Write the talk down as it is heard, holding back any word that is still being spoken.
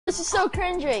This is so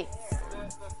cringy.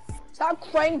 So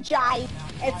cringy.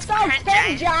 It's so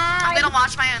cringy. I'm gonna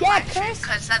watch my own live stream Chris,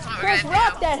 because that's what Chris, we're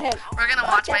gonna do. that him. We're gonna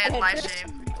watch my own live Chris.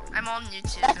 stream. I'm on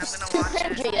YouTube That's and I'm too gonna watch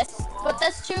cringy. it. But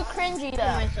that's too cringy though.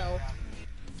 Myself.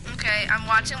 Okay, I'm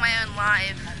watching my own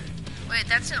live. Wait,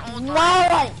 that's an old one.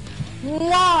 Why?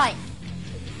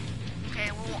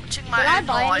 Okay, we're watching Did my I own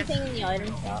buy live. anything in the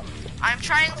item shop? I'm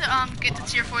trying to get to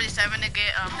tier 47 to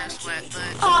get no sweat, but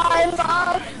I'm a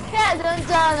cat.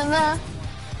 what?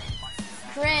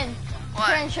 Corinne,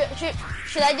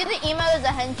 should I do the emo as a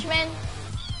henchman?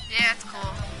 Yeah, it's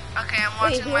cool. Okay, I'm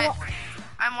watching my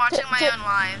own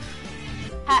live.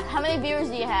 How many viewers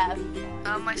do you have?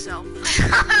 Myself.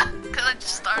 Cause I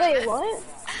just started Wait, it. what?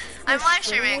 I'm live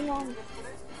streaming.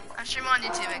 I'm streaming on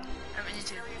YouTubing. I'm on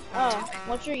YouTube. Oh,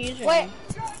 what's your username? Wait.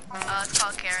 It's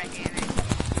called Karen Gaming.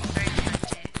 Very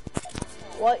cringy.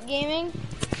 What gaming?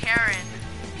 Karen.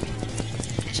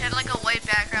 And she had like a white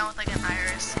background with like an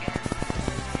iris skin.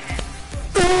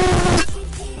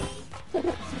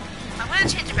 I'm gonna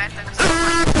change it back though because I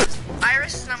don't like this.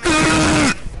 Iris is not my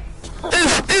favorite.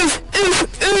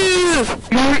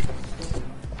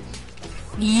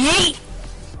 Yeet!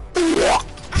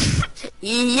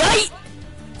 Yeet!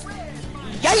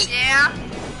 Yeet! Yeah.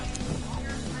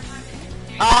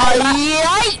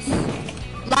 Yeet!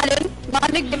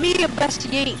 London, give me your best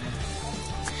yeet.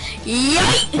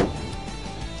 Yeet!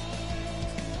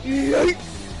 Yeet!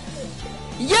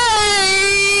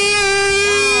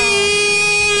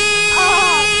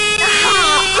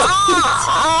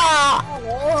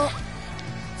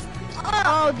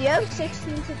 Oh, do you have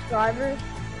 16 subscribers?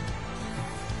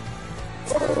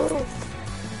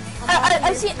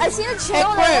 I seen a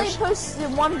channel that only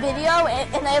posted one video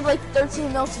and they have like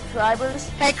 13 mil subscribers.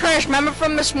 Hey Chris, remember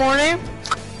from this morning?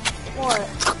 What?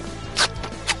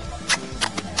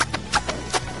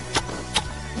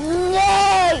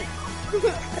 Yay!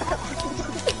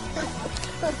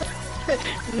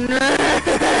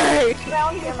 Nay! I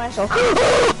want to get myself.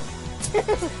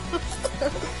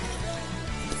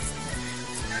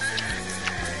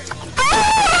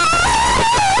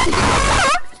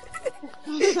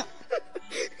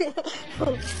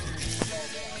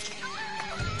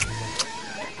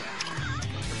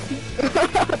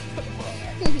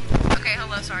 Okay,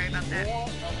 hello, sorry about that.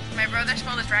 My brother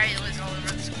spilled his raviolis all over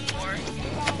the floor.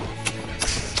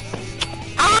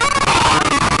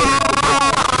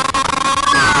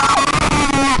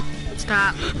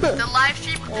 Stop. The live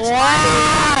stream is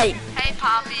live. Hey,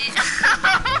 Poppy.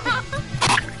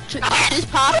 Who's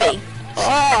Poppy?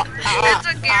 That's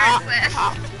what Garrett said.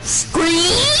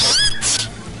 Screech!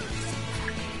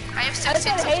 I have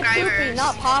 16 subscribers. Poopy,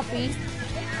 not Poppy.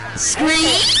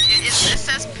 Screech! It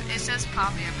says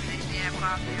Poppy, I'm pretty sure. Yeah,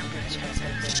 Poppy, I'm pretty sure it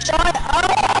says. Shut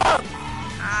up!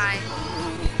 Hi.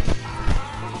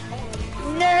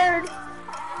 Nerd!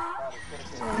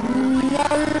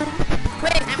 Nerd!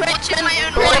 Quinn, I'm watching my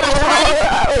own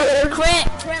Quinn,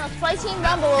 let's play Team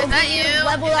Rumble. Is that you?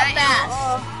 Level Is up that fast.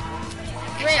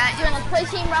 Quinn, let's play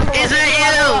Team Rumble. Is that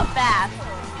you? Level up fast.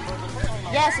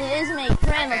 Yes, it is me.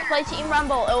 Quinn, let's play Team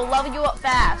Rumble. It will level you up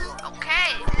fast.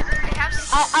 Okay. I have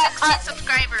 16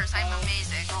 subscribers. I'm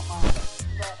amazing.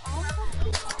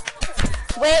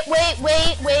 Wait. What?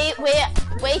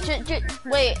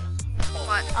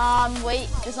 Wait.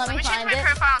 Just let me check find my it.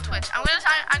 profile on Twitch. I'm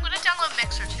gonna download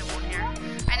Mixer too on here.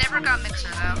 I never got Mixer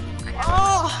though.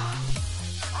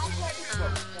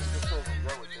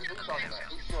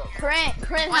 Corinne,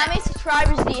 how many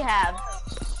subscribers do you have?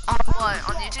 What?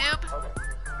 On YouTube?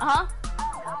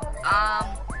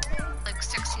 Like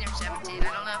 16 or 17. I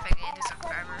don't know if I gained a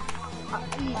subscriber.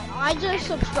 I just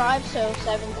subscribed, so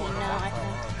 17 now, I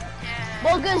think. Yeah.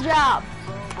 Well, good job.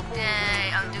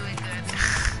 Yay, I'm doing good.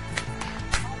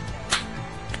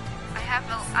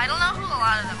 I don't know who a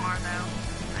lot of them are though.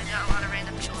 I got a lot of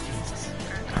random children.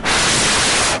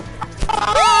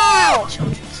 Oh!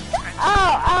 Children's.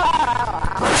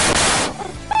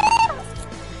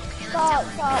 Stop.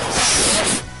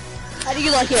 How do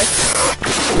you like it?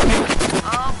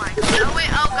 Oh my god. Oh wait,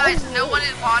 guys, no one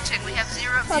is watching. We have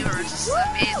 0 viewers. This is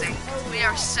amazing. We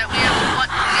have 0. One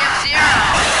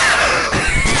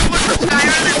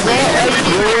subscriber than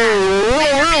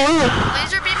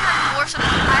Laser Beam has more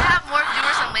I have more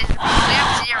viewers than Laser Beam. We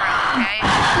have 0, okay?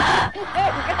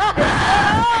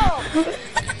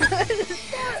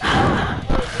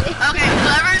 Okay,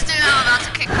 whoever's doing I'm about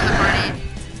to kick from the party.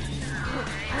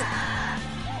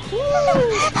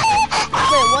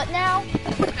 Wait, what now?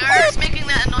 Whoever's making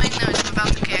that annoying noise, I'm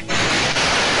about to kick.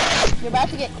 You're about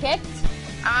to get kicked?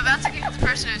 I'm about to kick the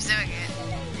person who's doing it.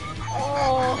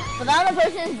 Oh, but I'm the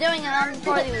person who's doing it, I'm the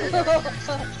party leader.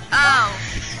 Oh.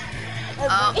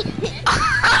 Oh.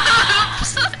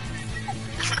 Oops.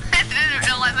 I didn't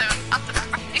realize I was about to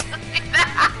break like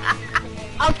that.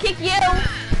 I'll kick you.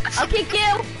 I'll kick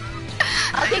you.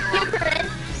 I'll kick you, Corinne.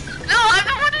 No, I'm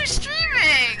the one who's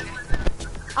streaming.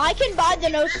 I can buy the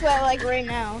no sweat like right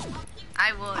now.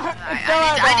 I would.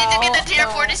 I need to get the tier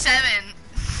 47.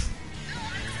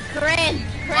 Corinne.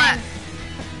 What?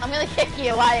 I'm gonna kick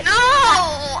you. Why?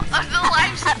 No! The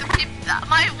lives, the people,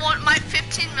 my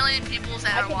 15 million people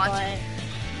that are watching.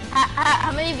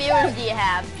 How many viewers do you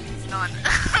have? None.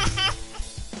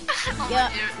 Yeah.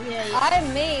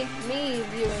 I'm me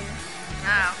viewing.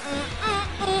 No.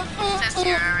 It says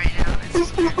zero right now.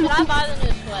 It's Can I buy the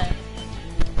no sweat?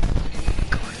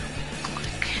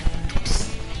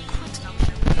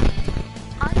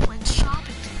 I went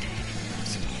shopping today.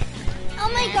 Oh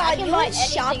my god, you went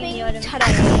shopping today?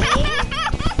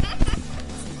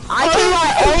 I can buy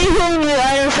anything in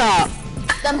the shop.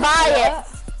 Then buy it.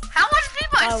 How much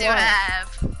V-Bucks do you have?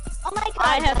 Oh my god,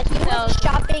 I have you went 2,000.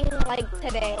 shopping like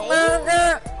today? I'm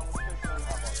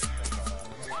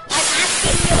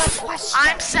asking you a question.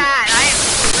 I'm sad.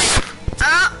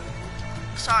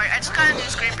 Sorry, I just gotta do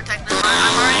screen protector.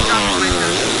 I'm already dropping my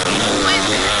phone. Wait.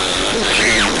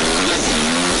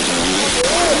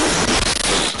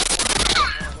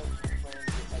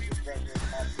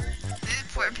 These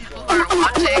poor people are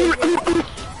watching.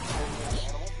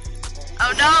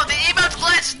 Oh no, the emote's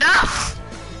glitched. No.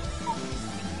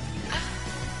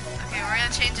 Okay, we're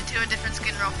gonna change it to a different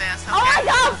skin real fast. Okay. Oh my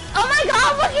god! Oh my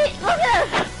god! Look at!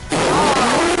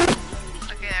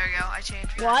 Okay, there we go. I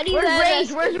changed. Why do you Where's have Rage?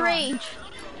 that Where's skin on? Rage?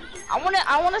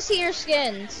 I wanna see your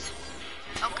skins.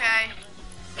 Okay.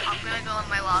 I'm gonna go in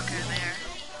my locker there.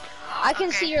 I can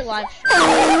Okay. see your live stream. I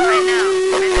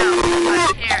know.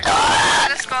 But here, I'm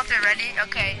gonna scroll through. Ready?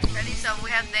 Okay. Ready? So we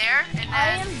have there, and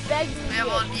I then am begging we have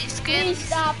you. all these skins. Please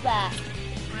stop that.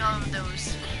 We all have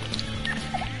those.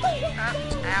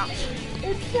 Ouch.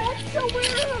 It's just so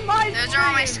weird in my Those are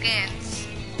all my skins.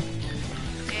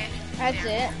 Okay. That's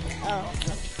there. it. Oh.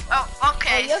 Oh,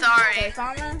 okay. You have Sorry. both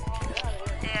on there?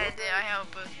 Yeah, I did. I have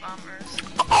both bombers.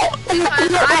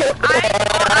 Because I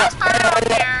started on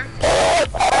here.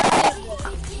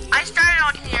 I started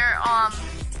on here.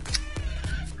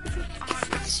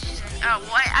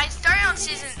 I started on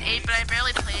season 8, but I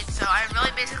barely played, so I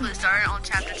really basically started on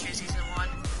chapter 2, season 1.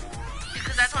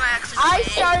 Because that's when I actually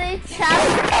played.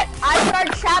 I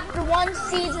started chapter 1,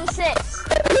 season 6.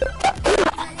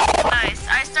 Nice.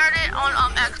 I started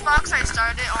on Xbox. I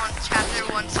started on chapter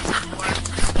 1, season 4.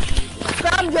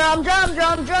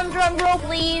 Drum roll,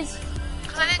 please.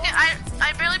 Because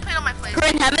I barely played on my PlayStation.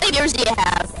 Corinne, how many viewers do you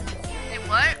have? Hey,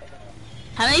 what?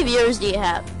 How many viewers do you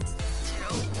have?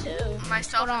 2.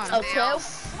 Myself and Hold on. somebody Oh, 2? else.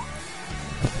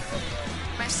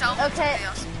 Myself and Okay. somebody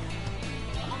else.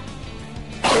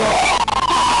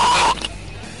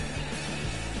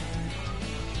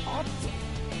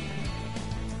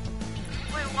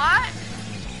 Wait, what?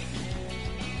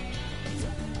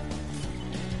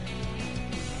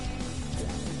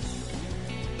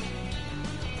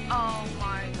 Oh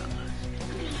my god.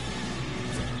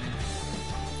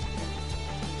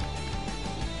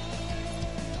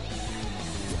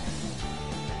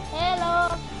 Hello.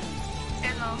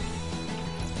 Hello.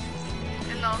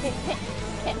 Hello.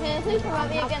 Can you please promote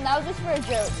me again? That was just for a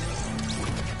joke.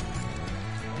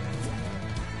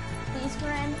 Please,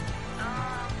 Corinne.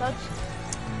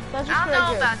 That's just I don't for a know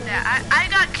joke. about that. I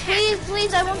got kicked.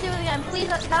 Please, I won't do it again. Please,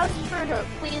 that was just for a joke.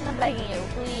 Please, I'm begging you.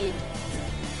 Please.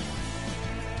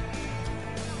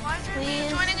 Why is there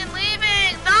Please. joining and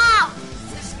leaving? No!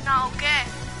 This is not okay.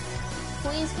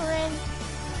 Please, Corinne.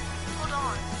 Hold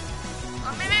on.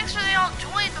 Let me make sure they all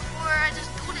join before I just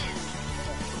do this.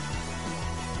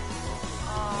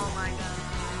 Oh my god.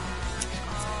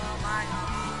 Oh my god.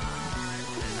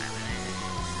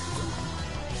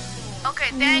 Okay,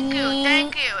 thank you.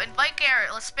 Invite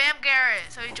Garrett. Let's spam Garrett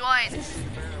so he joins.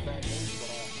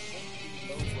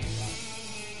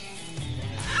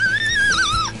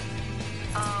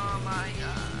 Oh my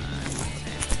god.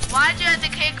 Why'd you have to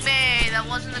kick me? That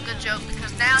wasn't a good joke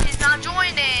because now he's not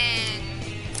joining.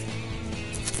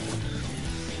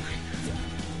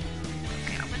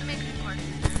 Okay, I'm gonna make you part of it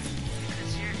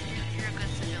because you're a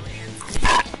good civilian.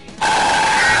 You're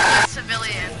a good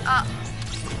civilian.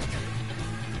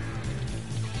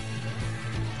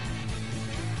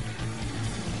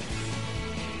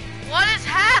 What is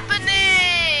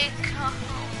happening? Oh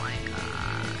my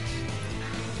gosh.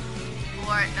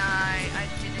 Fortnite, I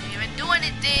didn't even do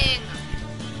anything.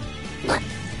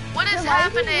 What is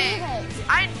happening?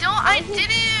 I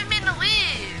didn't even mean to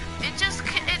leave.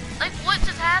 Like, what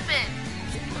just happened?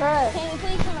 Can you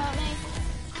please promote me?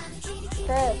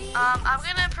 I'm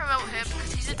gonna promote him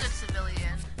because he's a good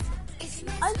civilian.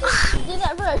 I just did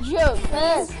that for a joke.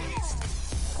 Chris.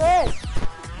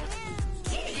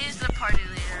 He's the party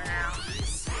leader now.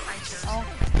 I chose him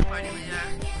as party leader.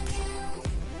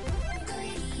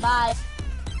 Bye.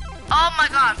 Oh my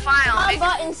god, file. My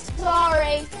button,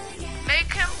 sorry.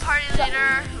 Make him party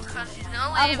leader because he's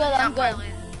gonna leave. I'm good.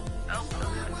 Oh.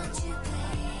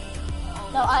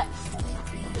 No,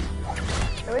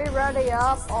 Can we ready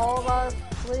up, all of us,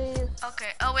 please?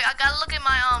 Okay. Oh wait, I gotta look at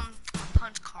my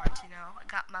punch cards. You know, I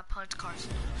got my punch cards.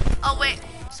 Oh wait,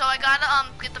 so I gotta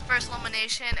get the first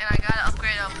elimination, and I gotta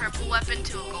upgrade a purple weapon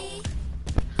to a gold.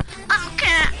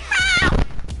 Okay.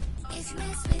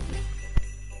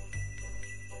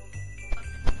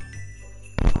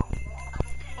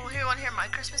 Oh, here, wanna hear my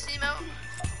Christmas emote?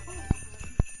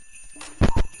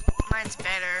 Mine's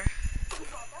better.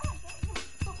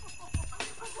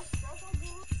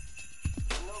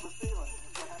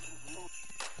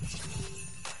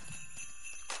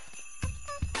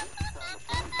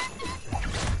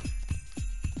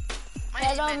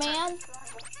 Hello, man.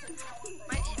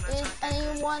 Is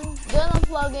anyone gonna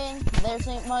plug in? There's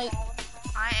St. Mike.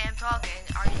 I am talking.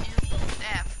 Are you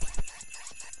deaf?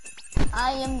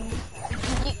 I am.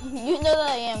 You know that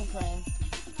I am, friend.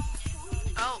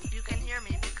 Oh, you can hear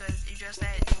me because you just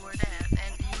said you were deaf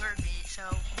and you heard me. So.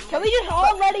 Can we just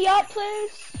all ready up,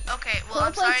 please? Okay. Well, Can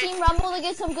I'm we play sorry. Team Rumble to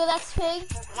get some good XP?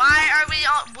 Why are we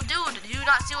on? Well, dude, do you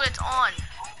not see what it's on?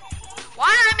 Why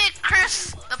did I make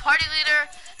Chris the party leader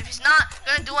if he's not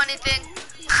gonna do anything?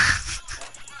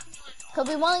 Cause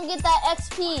we want to get that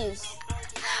XPs.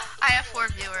 I have 4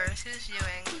 viewers. Who's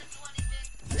viewing?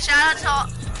 Shout out to all.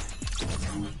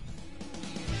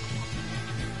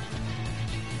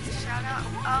 Shout out.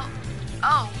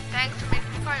 Oh, thanks for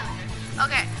making me party leader.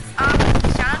 Okay.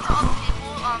 Shout out to all the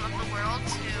people of the world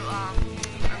who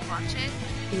are watching.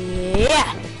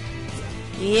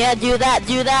 Yeah, do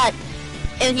that.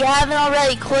 If you haven't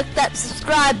already, click that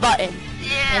subscribe button.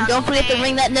 Yeah. And don't forget to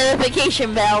ring that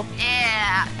notification bell.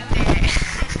 Yeah. Okay.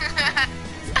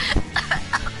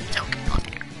 I'm joking.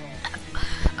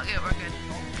 Okay, we're good.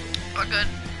 We're good.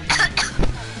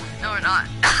 No, we're not.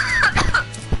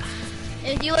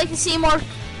 If you like to see more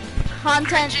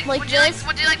content Cringy, like would this,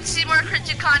 you like to see more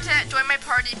cringy content? Join my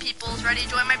party, peoples. Ready?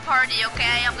 Join my party,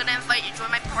 okay? I'm gonna invite you. Join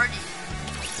my party.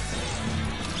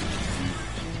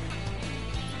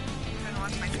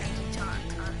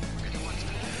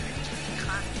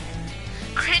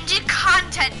 Cringy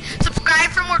content.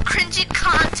 Subscribe for more cringy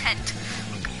content.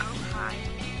 Oh hi.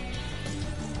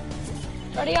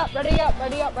 Ready up.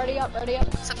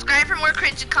 Subscribe for more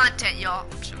cringy content, y'all.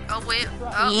 Oh wait.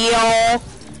 Oh. yo.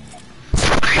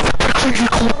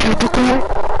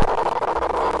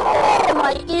 Oh,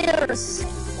 my ears.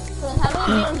 How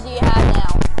many ears do you have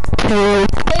now? Hey,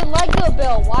 Lego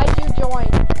Bill, why'd you join?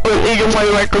 Eating my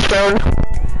microphone.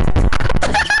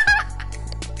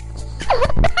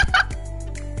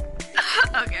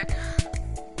 Okay.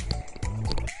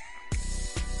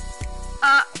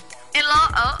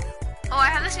 Oh, I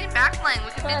have the same backline.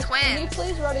 We could be Chris, twins. can you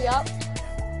please ready up?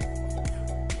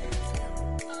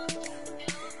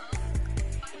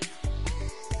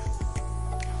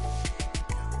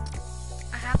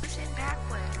 I have the same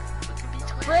backline. We could be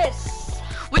twins. Chris!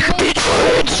 We could be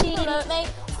twins. Promote me.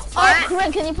 What? Oh,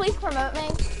 Corinne, can you please promote me?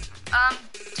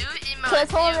 Do emo. So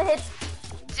it's all the hits.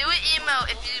 Do an emo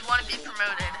if you want to be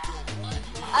promoted.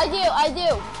 I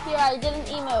do. Here, I did an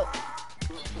emote.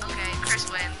 Okay, Chris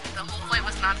wins. The whole point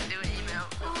was not to do an emo.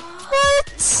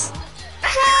 What?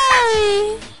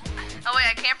 Why? Oh wait,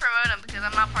 I can't promote him because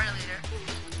I'm not party leader.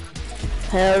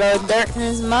 Hello,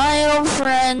 darkness, my old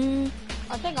friend.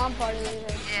 I think I'm party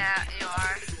leader. Yeah, you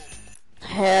are.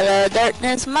 Hello,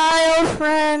 darkness, my old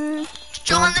friend.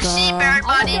 Join the sheep, I'm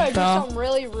everybody. gonna do something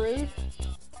really rude.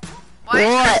 Why is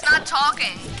What? Chris not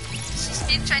talking? She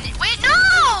speaks Chinese. Wait,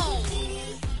 no!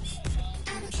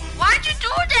 Why'd you do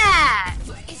that?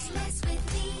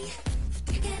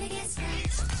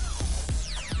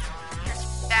 That's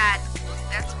bad.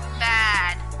 That's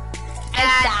bad.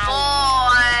 Bad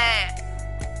boy.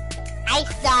 I'm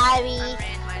sorry. I'm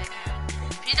re-inviting him.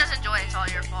 If he doesn't join, it's all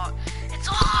your fault. It's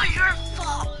all your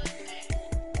fault.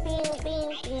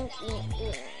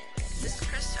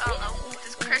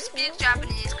 Does Chris speak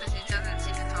Japanese because he doesn't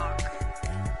seem to talk?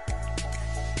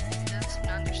 He doesn't seem to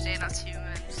understand us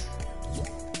humans.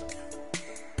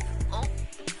 Oh,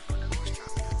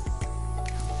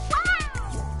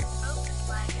 it's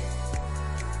lagging.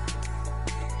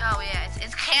 Oh yeah,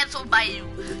 it's canceled by you.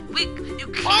 You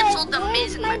canceled the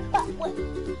amazing.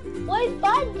 Where's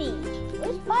Buddy?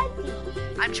 Where's Buddy?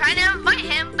 I'm trying to invite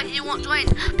him, but he won't join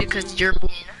because you're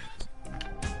mean.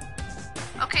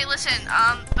 Okay, listen.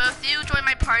 Both you join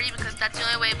my party because that's the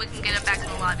only way we can get it back in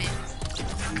the lobby.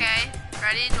 Okay,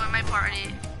 ready? Join my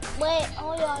party. Wait,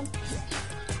 hold on.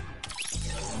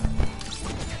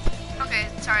 Okay,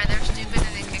 sorry, they're stupid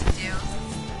and they kicked you.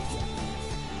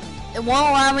 It won't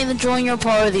allow me to join your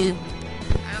party.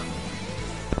 Oh.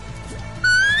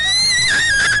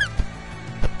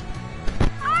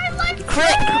 I like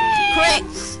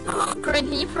Chris,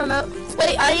 can you promote?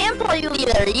 Wait, I am party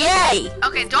leader. Yay!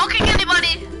 Okay, don't kick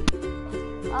anybody.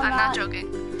 I'm I'm not joking.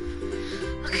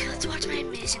 Okay, let's watch my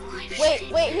amazing live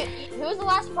stream. Wait, who's the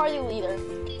last party leader?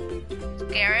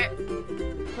 Garrett.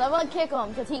 I'm gonna kick him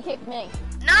because he kicked me.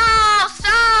 No,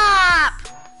 stop!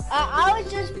 I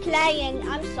was just playing.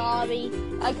 I'm sorry.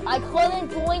 I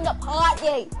couldn't join the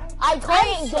party. I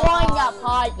couldn't join the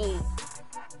party.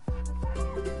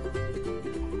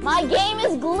 My game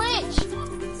is glitched.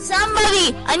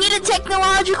 Somebody, I need a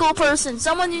technological person.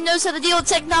 Someone who knows how to deal with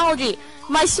technology.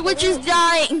 My Switch is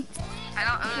dying. I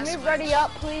don't own a Can we Switch. ready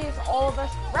up, please? All of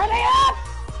us. Ready up!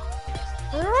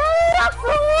 Ready up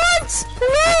for once,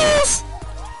 please!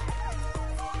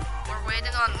 We're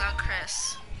waiting on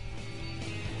Chris.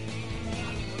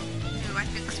 Who I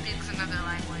think speaks another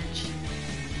language.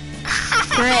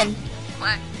 Friend,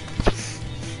 What?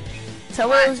 tell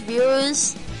What? those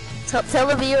viewers, tell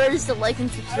the viewers to like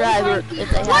and subscribe if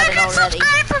they Like haven't and already.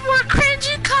 subscribe for more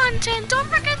cringy content. Don't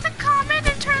forget to comment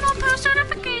and turn on post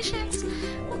notifications.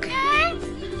 Okay?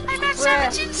 I'm at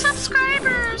 17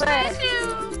 subscribers. Thank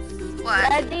you. What?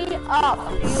 Ready up.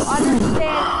 Do you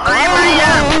understand? Okay, ready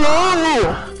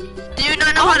up. Do you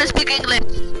not know how to speak English?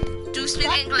 Do you speak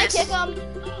English? Kick him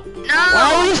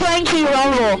No. you playing Team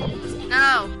Rumble?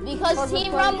 No. Because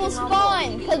Team Rumble's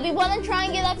fun. Because we want to try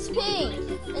and get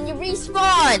XP. And you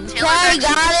respawn. Taylor's Okay,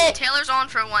 got it. Taylor's on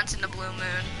for once in the blue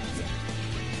moon.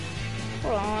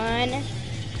 Run.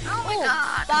 Oh my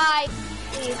god. Bye.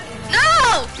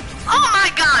 No! Oh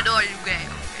my god, oh, are you gay?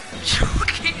 I'm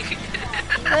joking.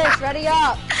 Chris, ready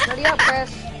up. Ready up,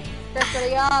 Chris. Chris,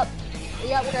 ready up.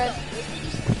 Ready up, Chris.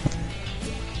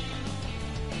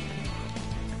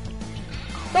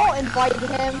 Don't invite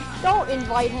him. Don't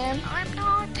invite him. I'm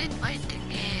not inviting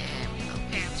him.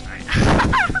 Okay, I'm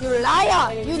sorry. You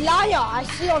liar. You liar. I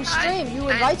see on stream. You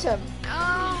invite him.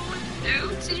 No,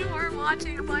 dudes, you are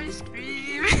watching my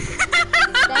stream.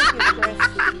 Thank you,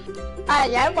 Chris. I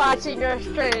am watching your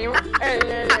stream.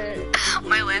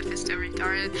 My laugh is so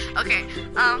retarded. Okay,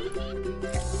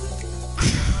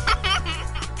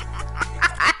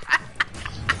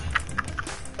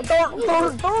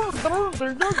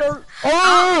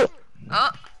 Oh!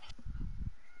 oh.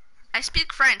 I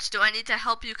speak French. Do I need to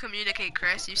help you communicate,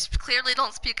 Chris? You clearly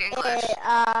don't speak English.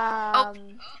 Oh,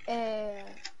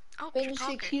 you're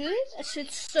talking.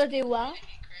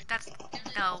 That's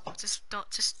no. Just don't.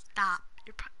 Just stop.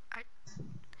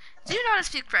 Do you know how to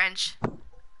speak French?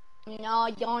 No,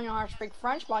 you don't know how to speak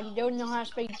French, but you don't know how to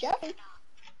speak German.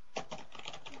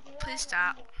 Please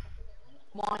stop.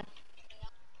 Come on.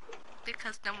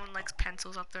 Because no one likes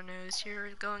pencils up their nose. You're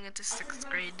going into 6th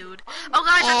grade, dude. Oh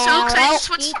guys, I'm so excited to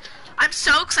switch. I'm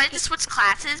so excited to switch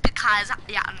classes because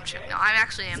yeah, I'm sure. No, I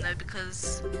actually am though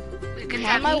because we can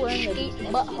have.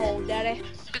 Butthole, daddy.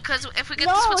 Because if we get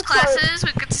to switch classes,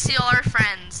 we get to see all our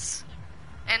friends.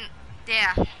 And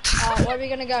yeah. Where are we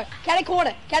gonna go? Catty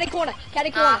corner, catty corner, catty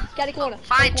corner, catty corner.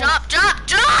 Fine, jump, jump,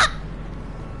 jump!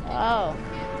 Oh.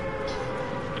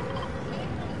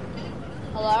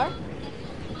 Hello?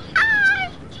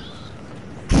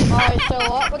 Alright, so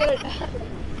what? We're gonna.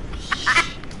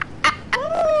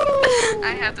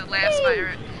 I have the laugh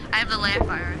virus. I have the laugh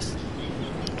virus.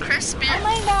 Chris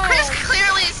God. Chris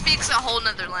clearly speaks a whole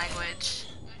nother language.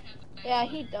 Yeah,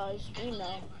 he does. We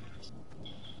know.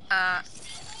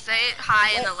 Say it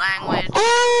high in the language.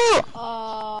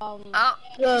 Oh,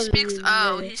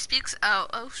 He speaks.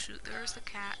 Oh shoot, there's the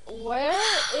cat. where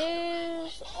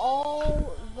is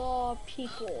all the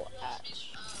people at?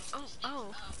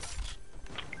 Oh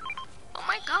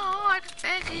my god,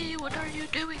 Becky, what are you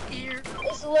doing here?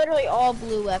 It's literally all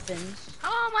blue weapons.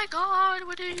 Oh my god,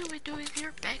 what are you doing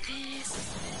here, Becky?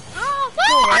 Oh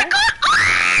my god!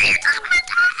 Oh, you took my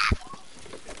chest!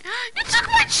 You took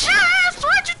my chest!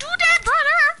 Why'd you do that,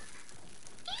 brother?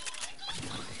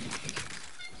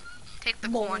 Take the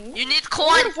corn. You need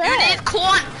corn! You need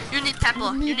corn! You need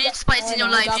pepper. You need spice in your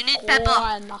life. You need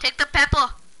pepper. Take the pepper.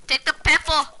 Take the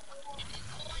pepper.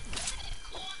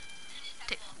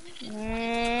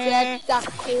 Get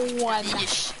the corn.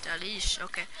 Delish.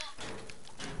 Okay.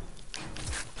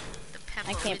 The pepper.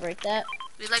 I can't break that.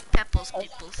 We like peppers,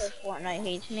 peoples. Fortnite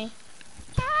hates me.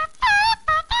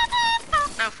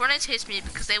 No, Fortnite hates me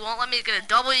because they won't let me get a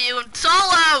W in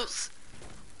solos!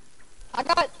 I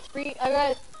got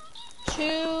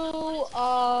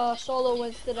 2 solo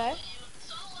wins today.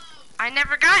 I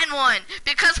never gotten one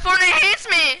because Fortnite hates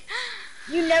me.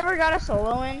 You never got a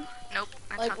solo win? Nope.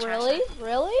 That's Like not trash. really?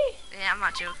 Really? Yeah, I'm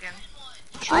not joking.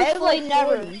 I have Truthfully, like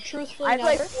never. 40. Truthfully, I have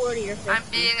never. like 40 or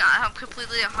 50. I'm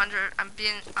completely 100. I'm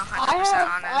being 100% I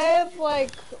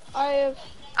honest. have.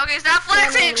 Okay, stop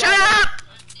flexing. Shut up.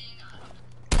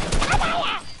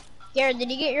 Garrett, did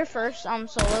you get your first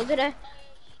solo today?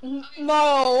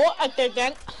 No, I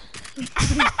didn't.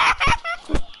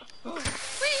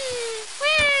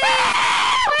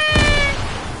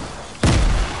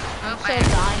 I'm so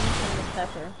dying from this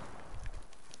pepper.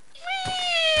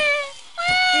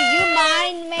 Do you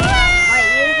mind, ma'am? My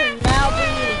ears are now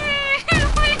bleeding.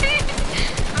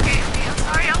 Okay, I'm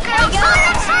sorry.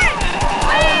 I'm sorry. I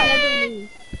will never move.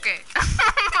 Okay.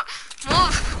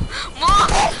 Move.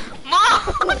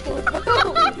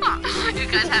 You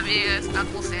guys have a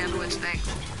apple sandwich, thanks.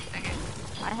 Okay.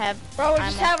 I have. Bro, we're I'm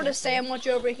just having okay. a sandwich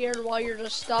over here while you're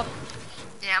just stuck.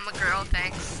 Yeah, I'm a girl,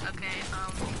 thanks. Okay,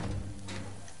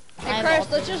 Hey, Chris,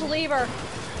 let's just leave her.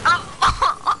 Oh.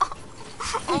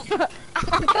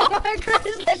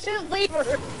 Chris, let's just leave her.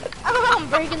 Oh, I'm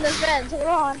breaking the fence. Hold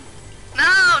on.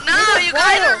 No, you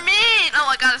guys fire. are mean. Oh,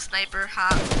 I got a sniper. Ha.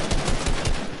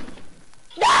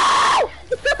 No!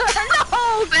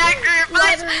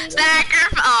 Sacrifice.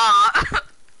 Aw.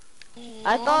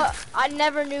 I thought I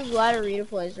never knew Glider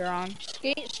plays are on.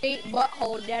 Skate,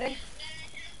 butthole, daddy.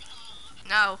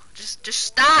 No, just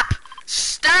stop.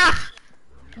 Stop.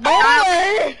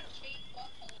 Boy!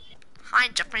 Hi,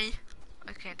 Jeffrey.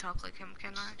 I can't talk like him,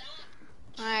 can I?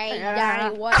 Hey,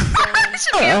 daddy, what's going I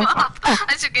should give up.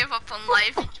 I should give up on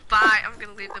life. Bye. I'm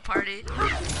gonna leave the party.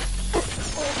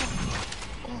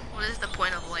 What is the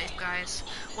point of life, guys?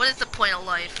 What is the point of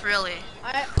life, really?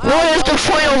 What is the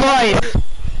point of life?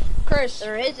 Chris,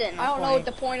 There isn't. I don't know what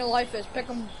the point of life is.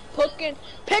 Picking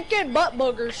butt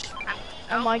boogers.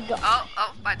 Oh my god.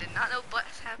 Oh, I did not know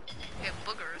butts have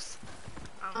boogers.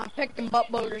 I'm picking butt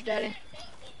boogers, daddy.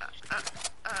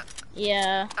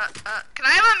 Yeah. Can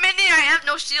I have a mini? I have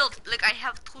no shield. Like, I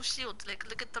have 2 shields. Like,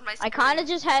 look at the my I kind of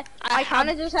just had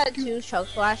 2 choke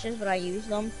splashes, but I used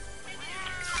them.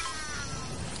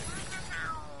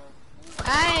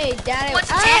 Hey, daddy. Who wants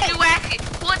a tattoo wacky?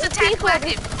 Who wants a tattoo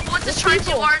wacky? Who wants a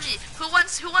chargy wargy?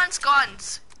 Who wants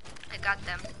guns? I got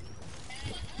them.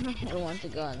 Who wants a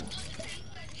gun?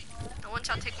 No one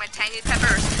shall take my tangy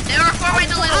peppers. They are for my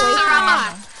delicious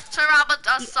saraba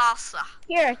salsa.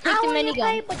 Here, take the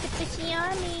minigun.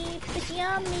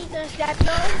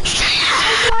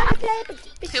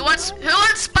 Who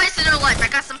wants spice in their life? I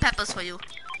got some peppers for you.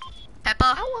 Pepper.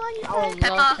 I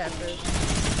Pepper. love peppers.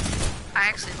 I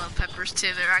actually love peppers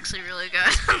too. They're actually really good.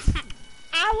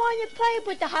 I want to play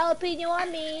with the jalapeno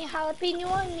on me. Jalapeno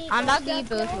on me. I'm about to eat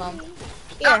both of them.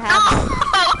 Here, have them.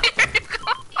 Oh, here you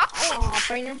go. Oh,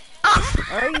 Brandon.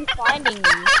 Where are you finding these?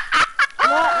 What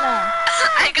now?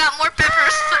 I got more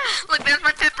peppers. Look, there's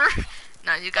my pepper.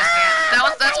 No, you guys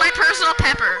can't. That's my personal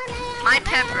pepper. My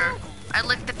pepper. I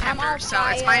licked the pepper, so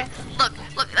it's my. Look.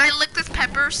 I licked this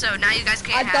pepper, so now you guys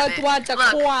can't have it. I don't want the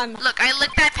corn. Look, I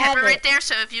licked that pepper Have right it. there.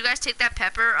 So if you guys take that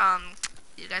pepper,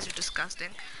 you guys are disgusting.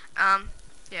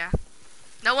 Yeah.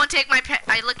 No one take my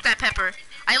I licked that pepper.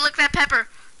 I licked that pepper.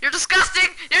 You're disgusting.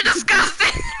 You're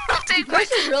disgusting. I'll take my.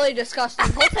 This is really disgusting.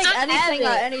 He'll take Just anything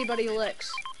have that it. anybody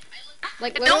licks.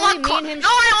 Like I don't literally, want me and him. No,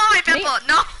 I want my pepper.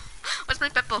 No. What's my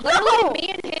pepper? Literally, me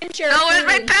and him share No, where's food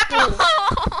my in pepper?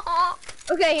 school.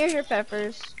 Okay, here's your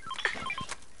peppers.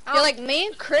 Oh. Yeah, like me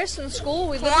and Chris in school,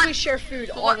 we Corn. literally share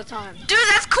food all the time. Dude,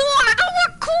 that's corn. I don't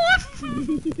want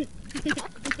corn.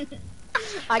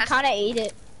 I kind of ate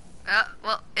it.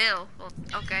 Well, ew. Well,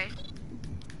 okay.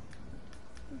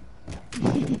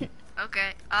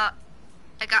 Okay. I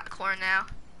got corn now.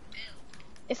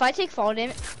 If I take fall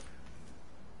damage,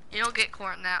 You don't get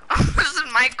corn now. This is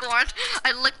my corn.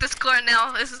 I licked this corn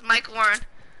now. This is my corn.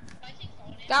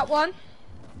 Got one?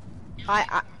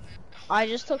 I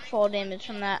just took fall damage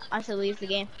from that. I have to leave the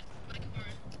game.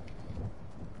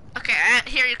 Okay,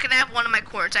 here, you can have one of my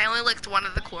corns. I only licked one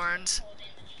of the corns.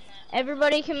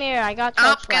 Everybody come here. I got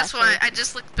Oh, choke guess splashes. what? I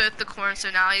just licked both the corns, so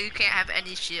now you can't have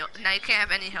any shield. Now you can't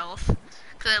have any health.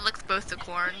 Because I licked both the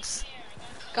corns.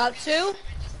 Got two?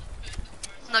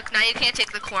 Look, now you can't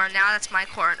take the corn. Now that's my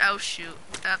corn. Oh, shoot.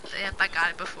 Yep, I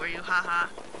got it before you. Haha.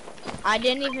 I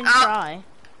didn't even Oh. try.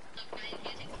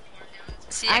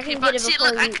 See, I I can keep get on, it see,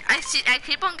 before look, you. I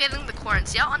keep on getting the corn.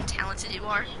 See how untalented you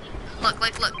are? Look,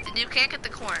 you can't get the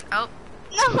corn. Oh,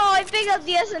 No, I picked up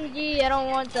the SMG. I don't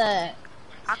want that.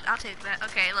 I'll take that.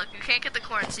 Okay, look, you can't get the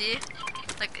corn, see?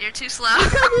 Like, you're too slow.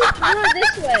 Go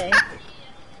this way.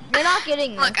 You're not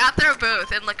getting this. Look, out there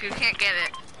both, and look, you can't get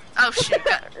it. Oh shoot!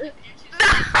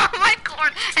 No, my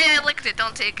corn. Hey, I licked it.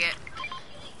 Don't take it. Oh,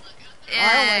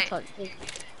 I don't Yay. want to touch it.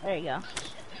 There you go.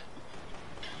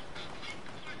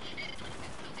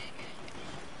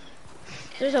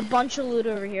 There's a bunch of loot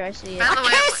over here. I see it. By the way,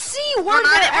 can't see where we're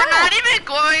they're not at. even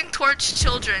going towards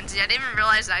children's yet. I didn't even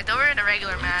realize that. I thought we were in a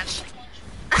regular match.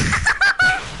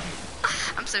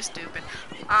 I'm so stupid.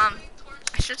 I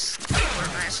should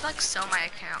Fortnite. I should like sell my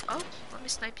account. Oh, let me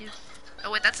snipe you.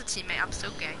 Oh wait, that's a teammate. I'm so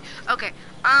gay. Okay.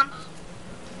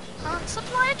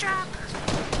 Supply drop.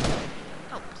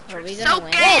 Oh, Are we so gonna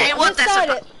win? gay. I Whoa, want that inside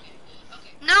supply. it.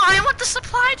 No, I want the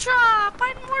supply drop.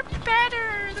 I'm more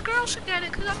better. The girl should get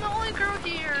it because I'm the only girl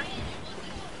here.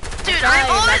 Dude, Sorry, I'm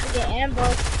you're only. about to get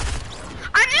ambushed.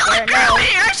 I'm the only There, girl no.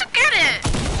 here. I should get it.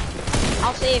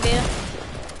 I'll save you.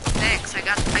 Thanks. I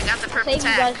got the purple Save you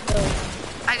guys tag.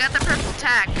 both. I got the purple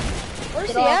tag. Where's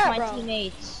Get he off at, my bro?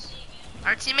 teammates.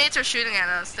 Our teammates are shooting at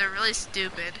us. They're really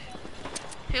stupid.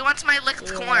 Who wants my licked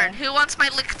Yeah. corn? Who wants my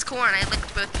licked corn? I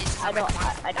licked both pieces I of my don't.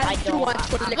 corn. I do don't. want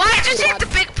to lick Why did you corn. take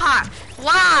the big pot?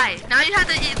 Why? Now you have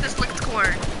to eat this licked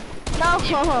corn. No,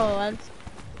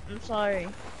 I'm sorry.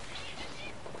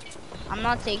 I'm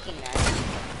not taking that.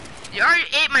 You already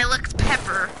ate my licked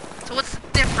pepper. So what's the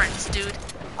difference, dude?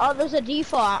 Oh, there's a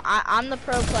default. I'm the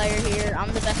pro player here.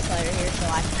 I'm the best player here, so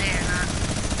I. No, you're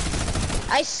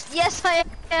not. Yes, I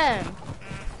am.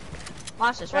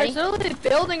 Watch this, Bro, ready? he's literally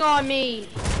building on me.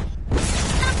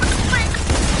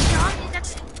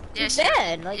 Yes, You're you're,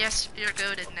 dead. Like, yes, you're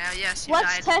goaded now. Yes, you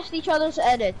let's died. test each other's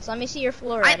edits. Let me see your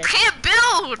floor I edits. can't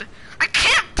build. I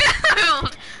can't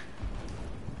build.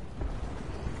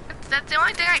 That's the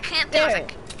only thing I can't do. Is I There.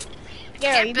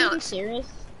 Gary, are you build. being serious?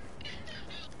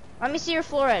 Let me see your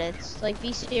floor edits. Like,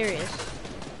 be serious.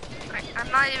 I'm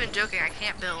not even joking. I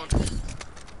can't build.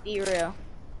 Be real.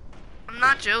 I'm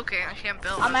not joking. I can't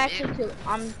build. I'm being- actually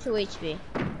I'm 2 HP.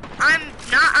 I'm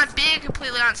not. I'm being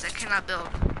completely honest. I cannot build.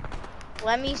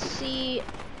 Let me see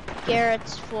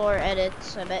Garrett's floor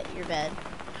edits. I bet you're bad.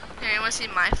 Here, you want to see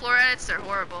my floor edits? They're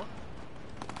horrible.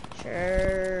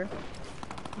 Sure.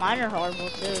 Mine are horrible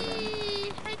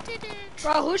too. I did it.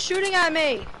 Bro, who's shooting at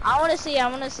me? I wanna see. I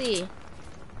wanna see.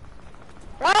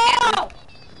 Bro!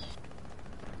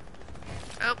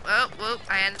 Oh, whoop.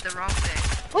 I ended the wrong thing.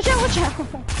 Watch out! Watch out!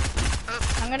 Oh,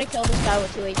 I'm gonna kill this guy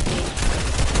with 2 HP.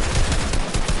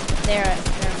 There.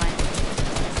 Never mind.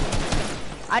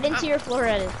 I didn't see your floor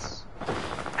edits.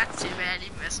 that's too bad. You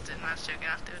missed it. I'm not joking.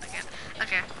 I'll do it again.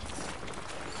 Okay.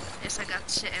 Yes, I got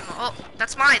shit in my. Oh,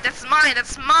 that's mine. That's mine.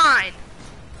 That's mine.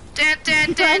 Dun,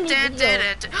 dun, dun, dun, dun,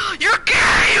 dun, dun. You're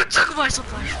gay! You took my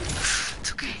supply.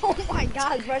 It's okay. Oh my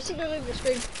god, bro, she literally was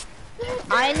screaming.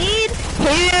 I need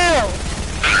heal.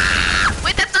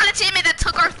 Wait, that's not a teammate that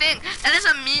took our thing. That is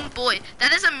a mean boy.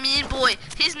 That is a mean boy.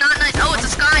 He's not nice. Oh, it's a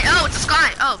sky. Oh, it's a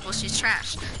sky. Oh, well, she's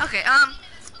trash. Okay,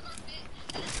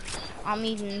 I'm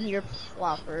eating your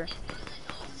flopper.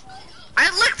 I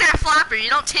licked that flopper. You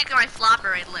don't take my flopper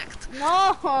I licked.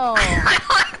 No. I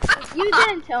licked the You flopper.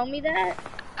 didn't tell me that.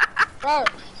 Bro,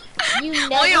 You never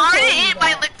Well, you told already me ate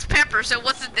my that. licked pepper, so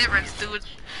what's the difference, dude?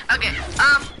 Okay,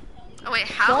 oh wait,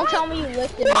 how? Don't tell me you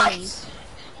licked the What? minis.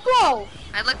 bro!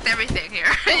 I licked everything here.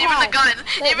 Go Even hide. the gun,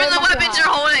 They- even they the must go weapons you're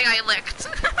hide. holding, I licked.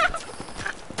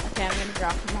 Okay, I'm gonna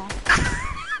drop them all.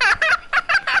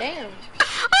 Damn.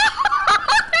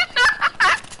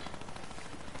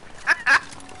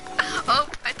 Oh,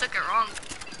 I took it wrong.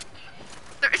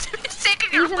 He's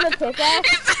taking Using your the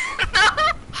pickaxe? No,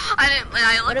 I didn't.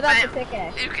 I What looked about bad. the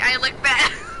pickaxe? I looked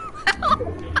bad.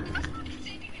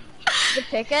 The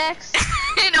pickaxe?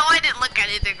 You know I didn't look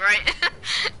anything right.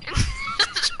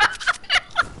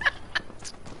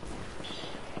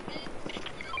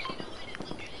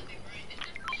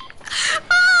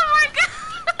 Oh my god.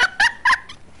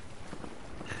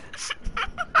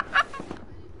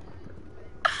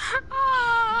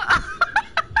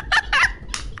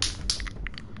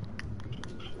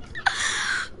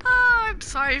 Oh, I'm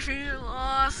sorry for your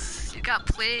loss. You got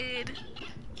played.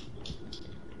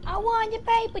 I want to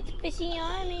play with the fishy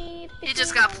army. He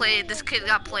just got played. This kid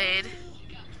got played.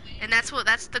 And that's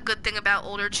the good thing about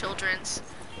older children's.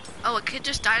 Oh, a kid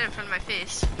just died in front of my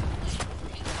face.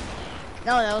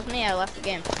 No, that was me. I left the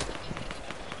game.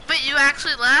 But you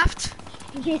actually left?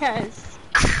 Yes.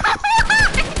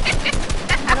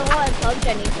 I don't want to touch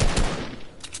anything.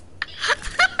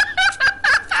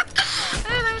 Oh,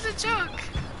 that was a joke.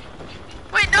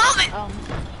 Wait, no, they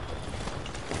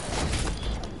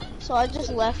So I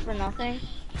just left for nothing.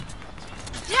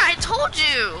 yeah, I told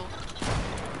you.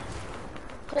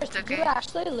 Chris, It's did okay. you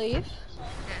actually leave?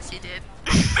 Yes, he did.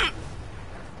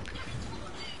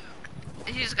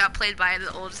 He just got played by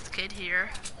the oldest kid here.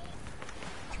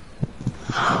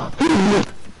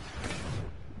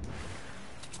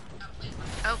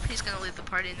 Oh, he's gonna leave the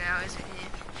party now, isn't he?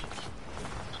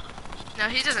 No,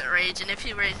 he doesn't rage, and if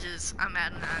he rages, I'm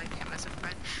mad and I can't mess with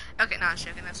friend. Okay, no, I'm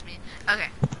joking, that's me. Okay.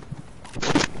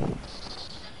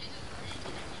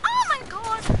 Oh my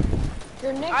god!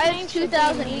 Your I have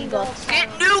 2,000 V-Bucks. Get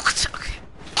nuked! Okay.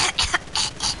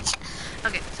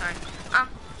 Okay, sorry.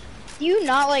 Do you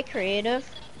not like creative?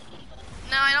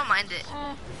 No, I don't mind it.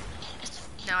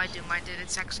 No, I do mind it.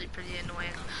 It's actually pretty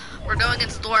annoying. We're going in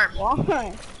Storm. Why? I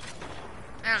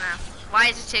don't know. Why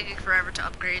is it taking forever to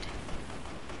upgrade?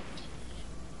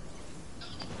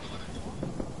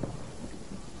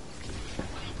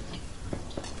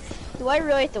 Do I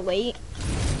really have to wait?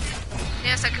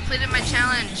 Yes, I completed my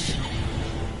challenge.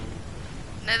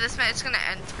 No, this it's gonna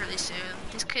end pretty soon.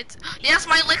 These kids. Yes,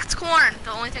 my licked corn.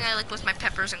 The only thing I licked was my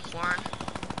peppers and corn.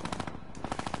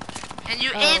 And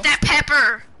you ate that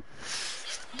pepper.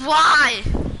 Why?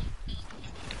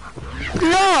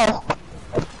 No!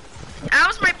 That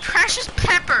was my precious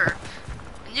pepper.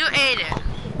 And you ate it.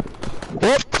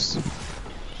 Whoops.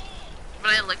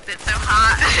 But I licked it so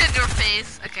hot in your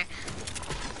face. Okay.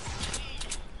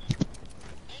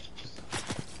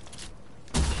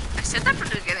 I said that from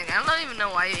the beginning. I don't even know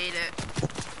why you ate it.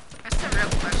 That's the real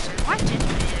question. Why did you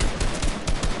eat it?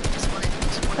 Just wanted.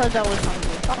 Because I was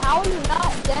hungry. But how are you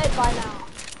not dead by now?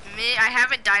 Me, I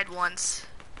haven't died once.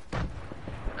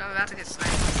 I'm about to get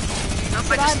sniped. Nope,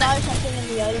 Should I I just buy something in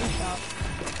the item shop?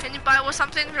 Can you buy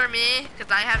something for me?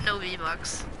 Because I have no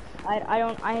V-Bucks.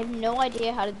 I have no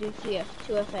idea how to do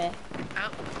 2FA.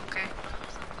 Oh, okay.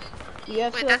 Do you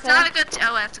have Wait, 2FA? that's not a good.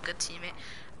 Oh, that's a good teammate.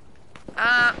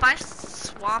 Buy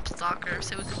Swamp Stalker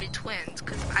so we could be twins.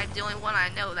 Because I'm the only one I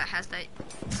know that has that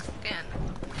skin.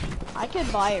 I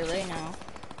could buy it right now.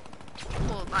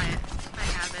 Cool, buy it. I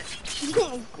have it.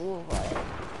 Cool, buy it.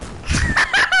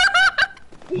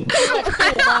 Cool,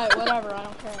 buy it, whatever, I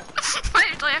don't care. My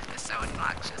laugh is so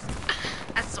obnoxious.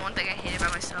 That's the one thing I hate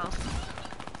about myself.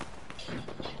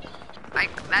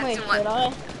 Like, that's Wait, what. should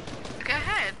I? Go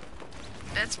ahead.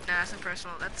 That's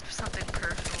personal. That's something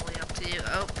personally up to you.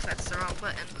 Oh, that's the wrong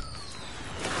button.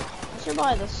 I should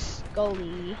buy the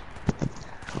Scully.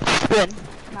 Good.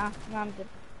 Nah, I'm good.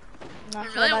 Nah,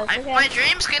 should Really, I buy this? Okay. my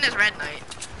dream skin is Red Knight.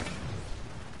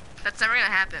 That's never gonna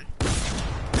happen.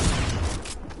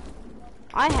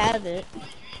 I have it.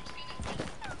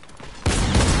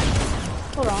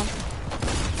 Hold on.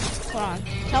 Hold on.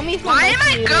 Tell me if Why am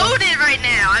I goaded? goaded right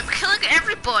now? I'm killing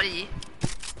everybody.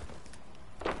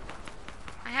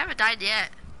 I haven't died yet.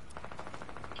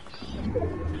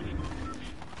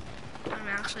 I'm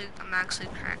actually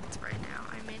cracked right now.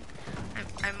 I mean,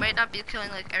 I might not be killing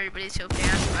like everybody so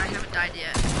fast, but I haven't died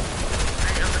yet.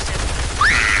 I almost did.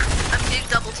 I'm being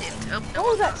double teamed. Oh, no.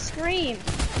 What was that scream?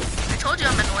 I told you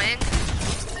I'm annoying.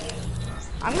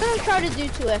 I'm gonna try to do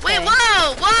 2FA. Wait,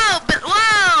 whoa!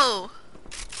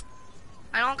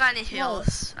 I don't got any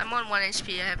heals. I'm on 1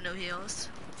 HP, I have no heals.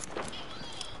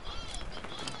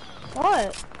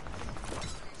 What?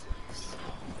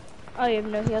 Oh, you have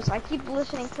no heals. I keep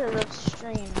listening to the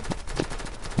stream.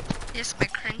 Yes, my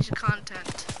cringe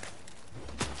content.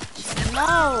 No!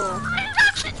 I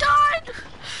actually died!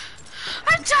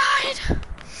 I died!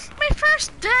 My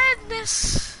first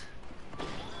deadness!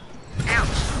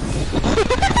 Ouch.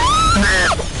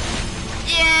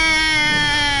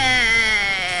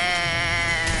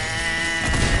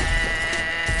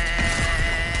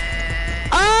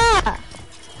 Ah!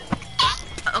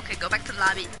 Okay, go back to the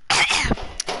lobby.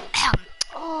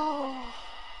 Oh.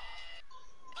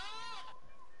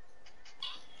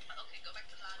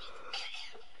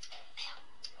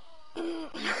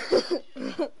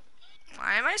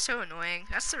 Why am I so annoying?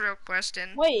 That's the real question.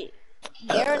 Wait.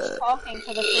 Garrett's talking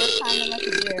for the first time in like a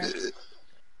year.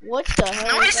 What the hell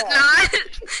No, is he's that? not!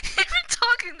 He's been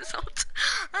talking this whole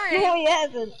time. No, he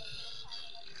hasn't.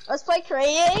 Let's play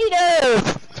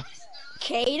creative!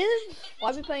 Cative? Why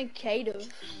are we playing Cative?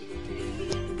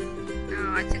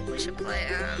 No, I think we should play,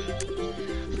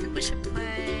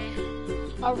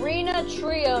 Arena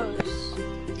Trios.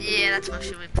 Yeah, that's what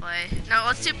should we play. No,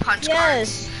 let's do punch Yes.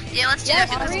 cards. Yeah, let's do Yes,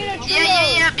 that because Arena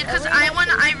yeah, Trios. because I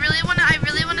really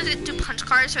wanna do punch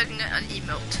cards so I can get an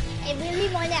emote.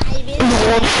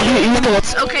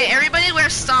 Okay, everybody wear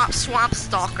Swamp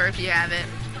Stalker if you have it.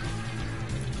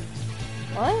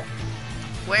 What?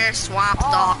 Wear Swamp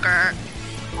Stalker.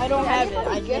 I don't have it.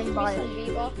 I Give didn't me buy some it.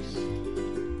 V-Bucks.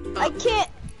 I can't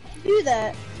do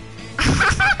that.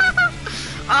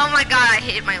 Oh my god, I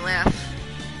hate my laugh.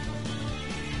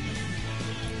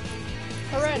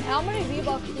 Corinne, how many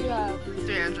V-Bucks do you have?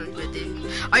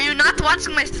 350. Are you not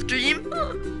watching my stream?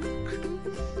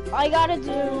 I gotta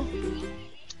do.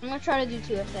 I'm gonna try to do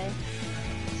 2SA.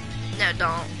 No,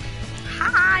 don't.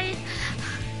 Hi.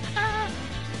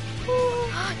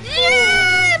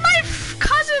 Yeah, my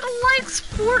cousin likes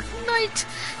Fortnite.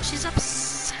 She's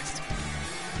obsessed.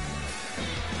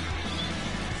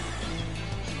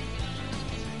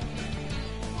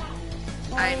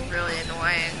 I'm really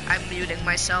annoying. I'm muting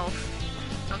myself.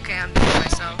 Okay, I'm muting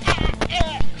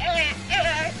myself.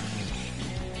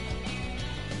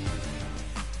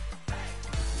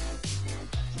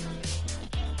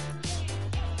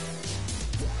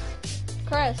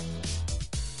 Chris,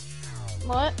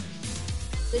 What?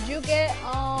 did you get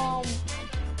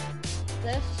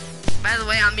this? By the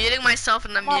way, I'm muting myself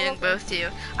and I'm Oh, muting okay. both of you.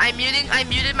 I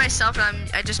muted myself and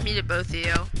I just muted both of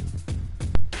you.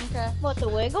 Okay. What, the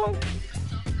wiggle?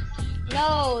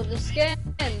 No, the skin,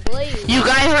 please. You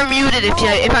guys are muted.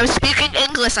 If I'm speaking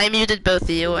English, I muted both of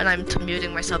you, and I'm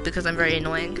muting myself because I'm very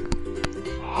annoying.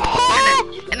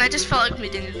 And I just felt like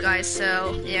muting you guys,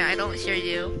 so yeah, I don't hear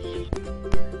you.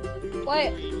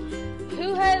 Wait,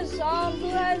 who's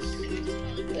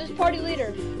party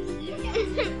leader?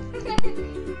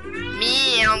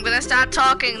 Me, I'm gonna stop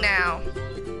talking now.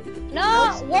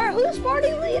 No, who's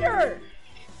party leader?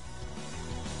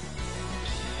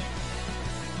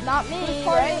 Not me, Who's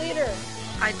party right? leader?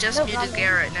 I just No, muted not me.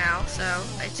 Garrett now, so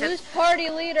I said Who's party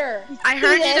leader? I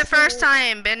heard you the Yes. first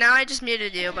time, but now I just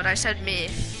muted you, but I said me.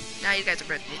 Now you guys are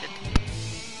both muted.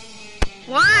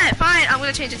 What? Fine, I'm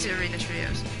gonna change it to Arena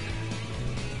Trios.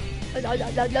 Okay,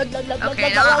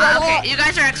 okay, you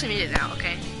guys are actually muted now,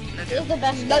 okay? No This joke. is the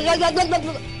best. I'm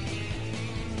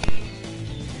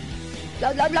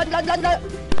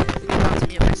about to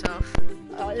mute myself.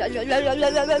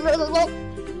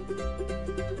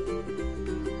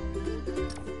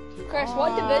 Chris,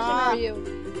 what division are you?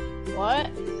 What?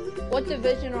 What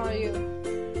division are you?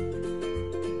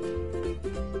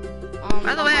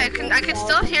 By the way, I can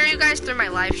still hear you guys through my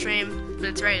live stream, but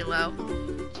it's very low.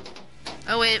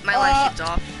 Oh wait, my live stream's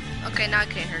off. Okay, now I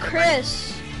can't hear nobody.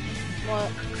 Chris, What?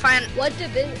 Fine. what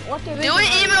division? Do an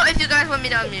email if you guys want me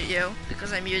to unmute you,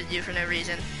 because I muted you for no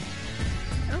reason.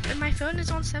 Oh, and my phone is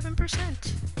on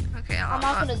 7%. Okay, I'm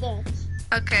not gonna dance.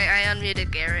 okay, I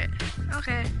unmuted Garrett.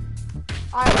 Okay.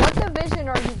 Alright, what division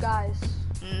are you guys?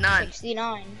 None.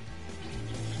 69.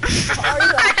 Are you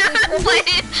I actually haven't Chris?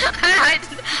 played.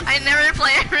 I never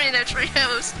play Arena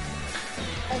Trios.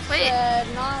 I Wait. said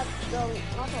not the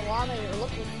llama you're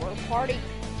looking for.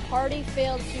 Party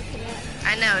failed to connect.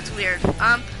 I know it's weird.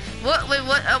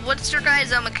 What's your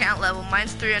guys' account level?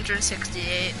 Mine's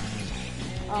 368.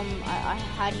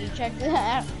 How do you check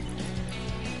that?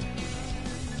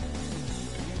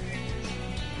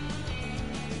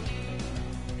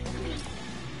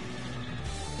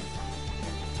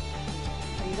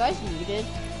 Are you guys muted?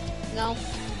 No.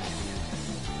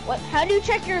 What? How do you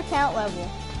check your account level?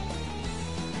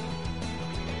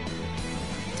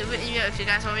 Do it if you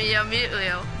guys want me to unmute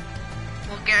you.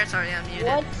 Well, Garrett's already unmuted.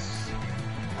 What's?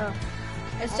 Oh.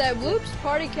 It said, "Whoops,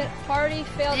 party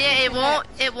failed." Yeah, to it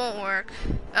connect." won't work.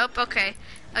 Oh, okay.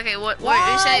 Okay, what were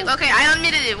you saying? Okay, I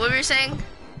unmuted it. What were you saying?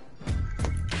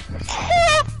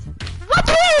 What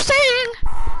were you saying?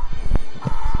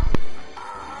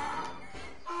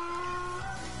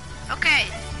 Okay,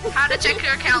 how to check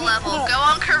your account level. Go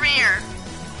on career.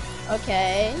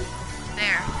 Okay.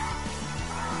 There.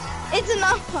 It's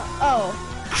enough. Oh.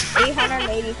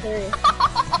 883.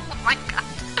 Oh my god.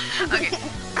 Okay.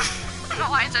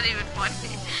 Why is that even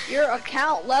funny? Your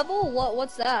account level?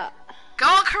 What's that? Go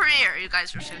on career. You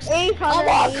guys are so stupid. 883. I'm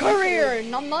on career,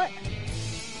 numbnut.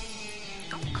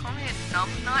 Don't call me a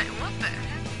numbnut. What the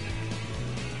heck?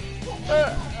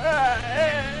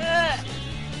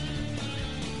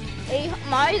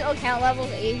 My account level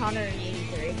is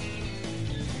 883.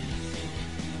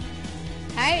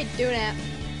 How you doing it?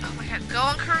 Oh my god. Go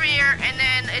on career and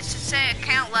then it should say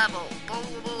account level. Blah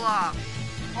blah blah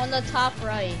blah. On the top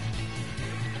right.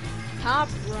 Top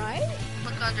right?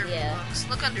 Look under Yeah. V-Bucks.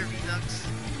 Look under V-Bucks.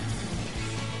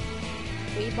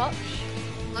 V-Bucks?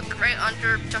 Look right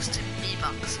under Justin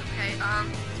V-Bucks, okay?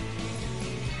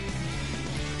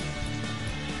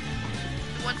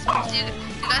 Do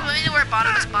you guys want me to wear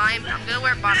bottomless spine? I'm gonna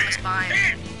wear bottomless spine.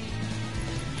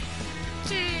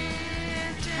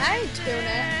 How you doing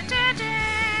it?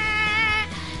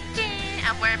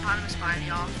 I'm wearing bottomless spine,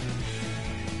 y'all.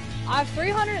 I have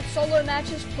 300 solo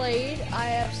matches played. I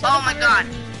have 700. Oh my god.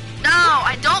 No,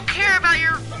 I don't care about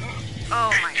your...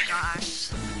 Oh my gosh.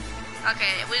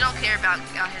 Okay, we don't care about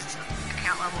his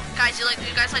account level. Guys, you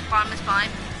guys like bottomless spine?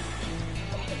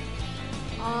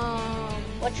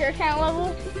 What's your account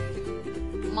level?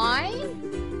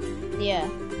 Mine? Yeah.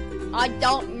 I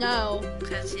don't know.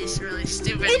 Because he's really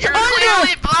stupid. It's You're under.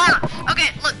 clearly blind. Okay,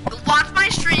 look, watch my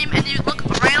stream and you look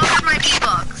right over my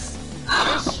V-Bucks.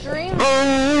 This stream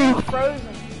is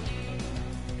frozen.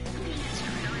 It's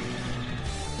really...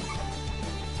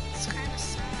 It's kind of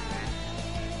sad.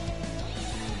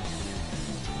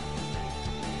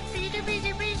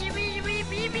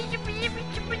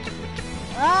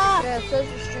 Ah! Yeah, it says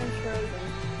the stream's frozen.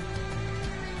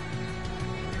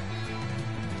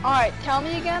 Alright, tell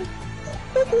me again.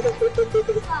 883.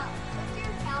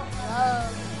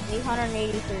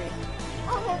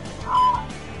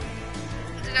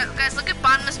 Guys, look at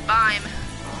Bottomless Bime.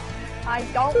 I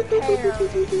don't care.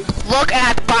 Look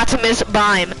at Bottomless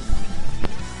Bime.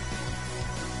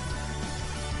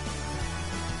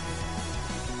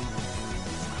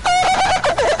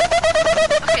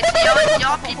 Okay, so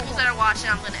y'all people that are watching,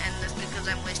 I'm gonna end this because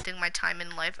I'm wasting my time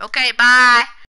in life. Okay, bye.